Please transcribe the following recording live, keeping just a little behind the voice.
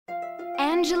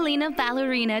Angelina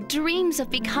Ballerina dreams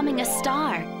of becoming a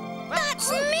star.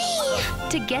 That's me!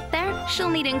 To get there,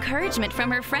 she'll need encouragement from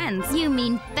her friends. You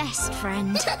mean best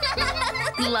friend.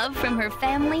 Love from her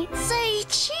family. Say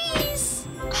cheese!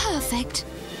 Perfect.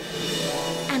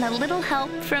 And a little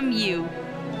help from you.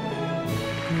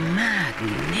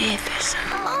 Magnificent.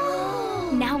 Oh!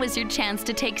 Now is your chance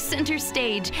to take center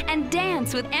stage and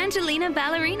dance with Angelina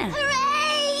Ballerina. Hooray!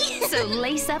 So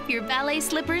lace up your ballet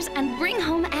slippers and bring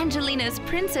home Angelina's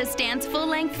Princess Dance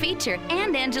full-length feature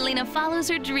and Angelina Follows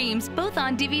Her Dreams, both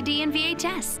on DVD and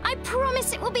VHS. I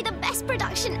promise it will be the best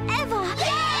production ever!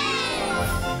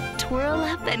 Yay! Twirl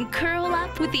up and curl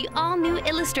up with the all-new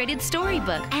illustrated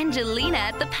storybook, Angelina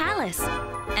at the Palace.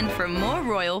 And for more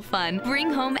royal fun,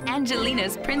 bring home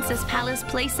Angelina's Princess Palace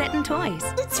playset and toys.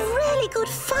 It's really good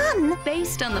fun!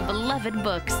 Based on the beloved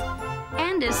books.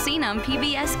 And as seen on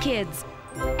PBS Kids.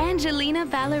 Angelina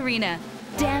Ballerina.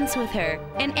 Dance with her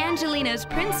in Angelina's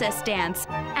Princess Dance.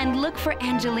 And look for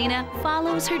Angelina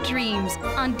Follows Her Dreams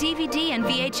on DVD and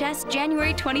VHS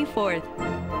January 24th.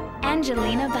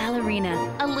 Angelina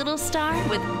Ballerina, a little star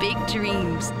with big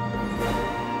dreams.